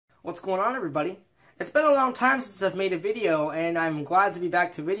What's going on, everybody? It's been a long time since I've made a video, and I'm glad to be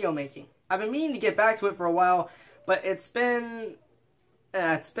back to video making. I've been meaning to get back to it for a while, but it's been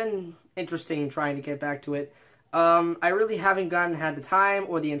interesting trying to get back to it. I really haven't had the time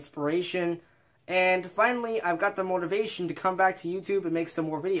or the inspiration, and finally I've got the motivation to come back to YouTube and make some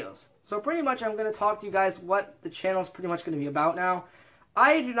more videos. So pretty much I'm going to talk to you guys what the channel is pretty much going to be about now.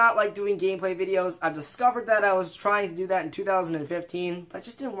 I do not like doing gameplay videos. I've discovered that I was trying to do that in 2015, but it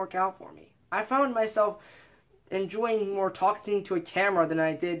just didn't work out for me. I found myself enjoying more talking to a camera than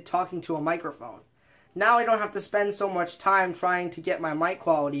I did talking to a microphone. Now I don't have to spend so much time trying to get my mic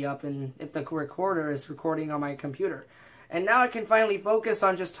quality up and if the recorder is recording on my computer. And now I can finally focus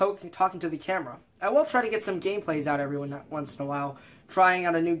on just talking to the camera. I will try to get some gameplays out every once in a while, trying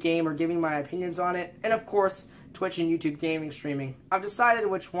out a new game or giving my opinions on it, and of course, Twitch and YouTube gaming streaming. I've decided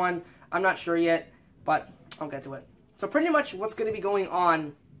which one. I'm not sure yet, but I'll get to it. So pretty much what's going to be going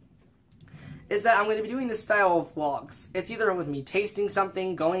on is that I'm going to be doing this style of vlogs. It's either with me tasting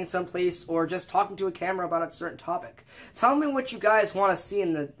something, going someplace, or just talking to a camera about a certain topic. Tell me what you guys want to see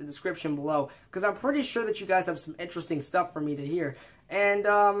in the description below, because I'm pretty sure that you guys have some interesting stuff for me to hear, and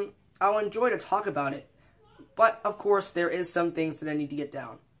I'll enjoy to talk about it. But, of course, there is some things that I need to get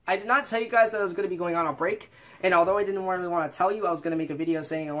down. I did not tell you guys that I was going to be going on a break, and although I didn't really want to tell you, I was going to make a video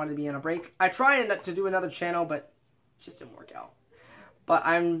saying I wanted to be on a break. I tried to do another channel, but it just didn't work out. But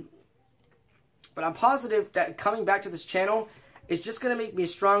I'm positive that coming back to this channel is just going to make me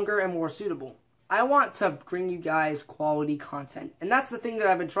stronger and more suitable. I want to bring you guys quality content, and that's the thing that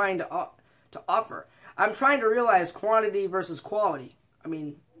I've been trying to offer. I'm trying to realize quantity versus quality. I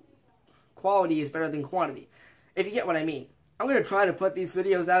mean, quality is better than quantity, if you get what I mean. I'm going to try to put these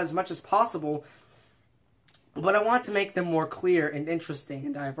videos out as much as possible, but I want to make them more clear and interesting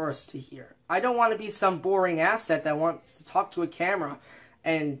and diverse to hear. I don't want to be some boring asset that wants to talk to a camera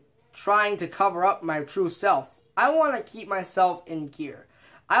and trying to cover up my true self. I want to keep myself in gear.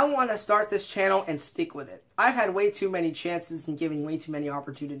 I want to start this channel and stick with it. I've had way too many chances and giving way too many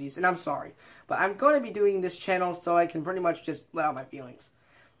opportunities, and I'm sorry. But I'm going to be doing this channel so I can pretty much just let out my feelings.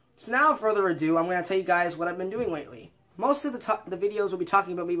 So now, without further ado, I'm going to tell you guys what I've been doing lately. Most of the videos will be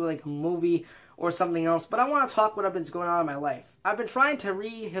talking about maybe like a movie or something else, but I want to talk what I've been going on in my life. I've been trying to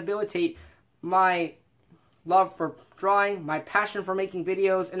rehabilitate my love for drawing, my passion for making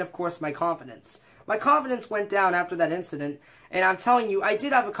videos, and of course my confidence. My confidence went down after that incident, and I'm telling you, I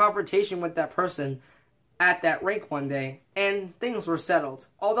did have a confrontation with that person at that rink one day, and things were settled.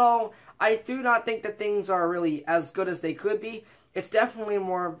 Although I do not think that things are really as good as they could be, it's definitely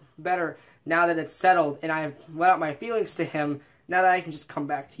more better now that it's settled and I've let out my feelings to him, now that I can just come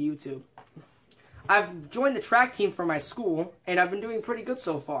back to YouTube. I've joined the track team for my school, and I've been doing pretty good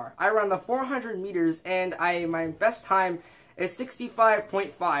so far. I run the 400 meters, and my best time is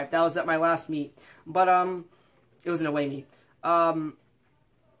 65.5. That was at my last meet, but it was an away meet. I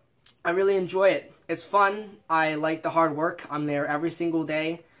really enjoy it. It's fun. I like the hard work. I'm there every single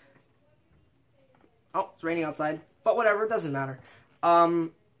day. Oh, it's raining outside, but whatever, it doesn't matter.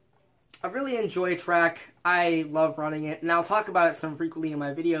 I really enjoy track. I love running it, and I'll talk about it some frequently in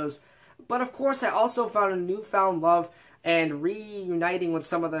my videos. But of course, I also found a newfound love and reuniting with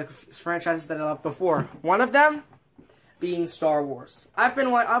some of the franchises that I loved before. One of them being Star Wars. I've been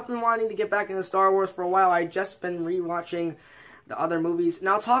wanting to get back into Star Wars for a while. I've just been rewatching the other movies, and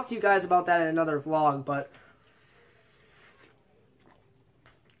I'll talk to you guys about that in another vlog. But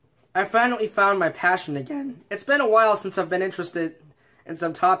I finally found my passion again. It's been a while since I've been interested in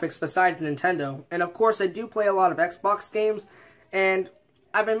some topics besides Nintendo, and of course I do play a lot of Xbox games, and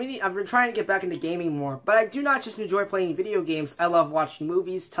I've been trying to get back into gaming more, but I do not just enjoy playing video games. I love watching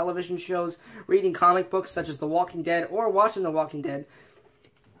movies, television shows, reading comic books such as The Walking Dead, or watching The Walking Dead,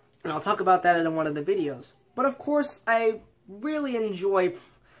 and I'll talk about that in one of the videos. But of course, I really enjoy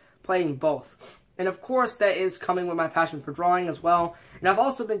playing both, and of course that is coming with my passion for drawing as well, and I've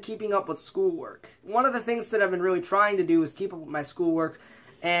also been keeping up with schoolwork. One of the things that I've been really trying to do is keep up with my schoolwork,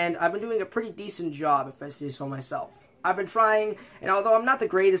 and I've been doing a pretty decent job, if I say so myself. I've been trying, and although I'm not the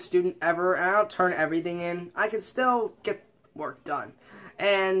greatest student ever, and I don't turn everything in, I can still get work done.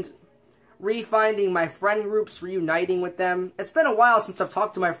 And refinding my friend groups, reuniting with them. It's been a while since I've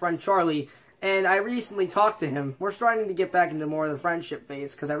talked to my friend Charlie, and I recently talked to him. We're starting to get back into more of the friendship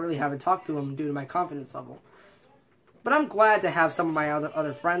phase, because I really haven't talked to him due to my confidence level. But I'm glad to have some of my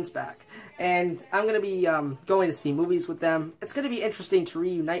other friends back. And I'm going to be going to see movies with them. It's going to be interesting to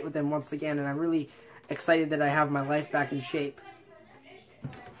reunite with them once again, and I'm really excited that I have my life back in shape.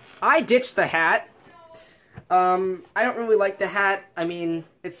 I ditched the hat. I don't really like the hat. I mean,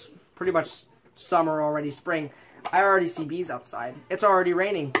 it's pretty much summer already, spring. I already see bees outside. It's already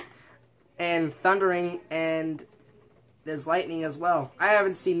raining. and thundering, and there's lightning as well. I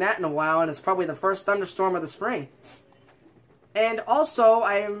haven't seen that in a while, and it's probably the first thunderstorm of the spring. And also,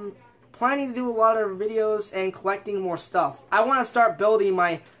 I'm planning to do a lot of videos and collecting more stuff. I want to start building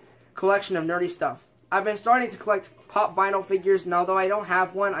my collection of nerdy stuff. I've been starting to collect pop vinyl figures, and although I don't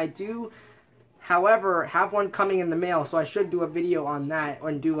have one, I do, however, have one coming in the mail, so I should do a video on that,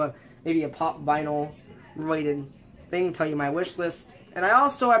 and do maybe a pop vinyl related thing, tell you my wish list. And I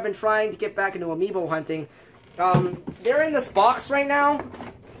also have been trying to get back into amiibo hunting. They're in this box right now,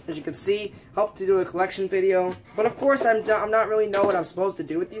 as you can see. Hope to do a collection video, but of course I'm not really know what I'm supposed to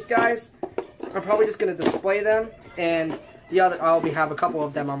do with these guys. I'm probably just going to display them, and I'll have a couple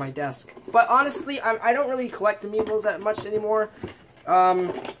of them on my desk. But honestly, I don't really collect amiibos that much anymore,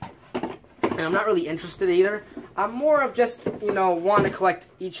 and I'm not really interested either. I'm more of just, want to collect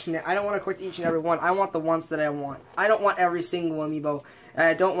I don't want to collect each and every one. I want the ones that I want. I don't want every single amiibo, and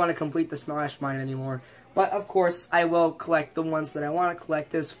I don't want to complete the Smash Mine anymore. But, of course, I will collect the ones that I want to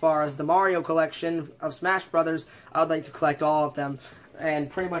collect. As far as the Mario collection of Smash Brothers, I would like to collect all of them. And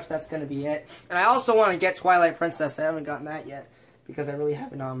pretty much that's going to be it. And I also want to get Twilight Princess. I haven't gotten that yet, because I really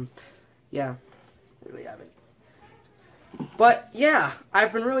haven't, really haven't. But, yeah,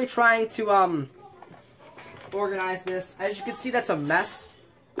 I've been really trying to, organize this. As you can see, that's a mess.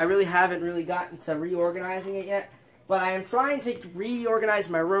 I really haven't really gotten to reorganizing it yet. But I am trying to reorganize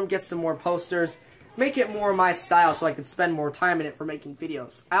my room, get some more posters, make it more my style so I can spend more time in it for making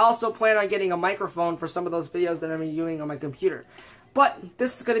videos. I also plan on getting a microphone for some of those videos that I'm doing on my computer. But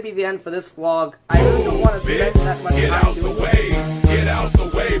this is going to be the end for this vlog. I really don't want to spend that much time doing it. Get out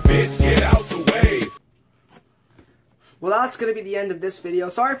the way, bitch. Get out the way. Well, that's going to be the end of this video.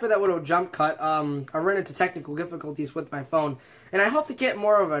 Sorry for that little jump cut. I ran into technical difficulties with my phone. And I hope to get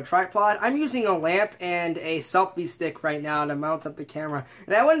more of a tripod. I'm using a lamp and a selfie stick right now to mount up the camera.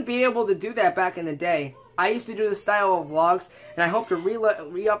 And I wouldn't be able to do that back in the day. I used to do this style of vlogs, and I hope to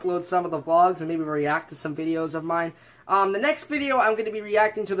re-upload some of the vlogs and maybe react to some videos of mine. The next video, I'm going to be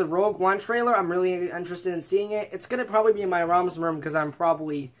reacting to the Rogue One trailer. I'm really interested in seeing it. It's going to probably be in my mom's room because I'm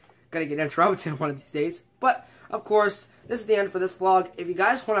probably going to get interrupted one of these days. But, of course, this is the end for this vlog. If you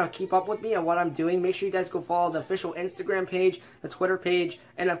guys want to keep up with me and what I'm doing, make sure you guys go follow the official Instagram page, the Twitter page,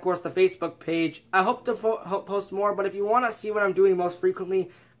 and, of course, the Facebook page. I hope to post more, but if you want to see what I'm doing most frequently,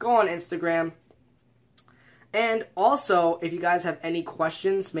 go on Instagram. And also, if you guys have any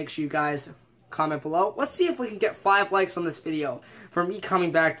questions, make sure you guys comment below. Let's see if we can get 5 likes on this video for me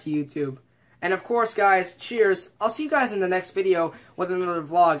coming back to YouTube. And of course, guys, cheers. I'll see you guys in the next video with another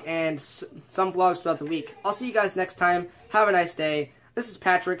vlog and some vlogs throughout the week. I'll see you guys next time. Have a nice day. This is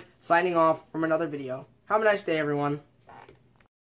Patrick signing off from another video. Have a nice day, everyone.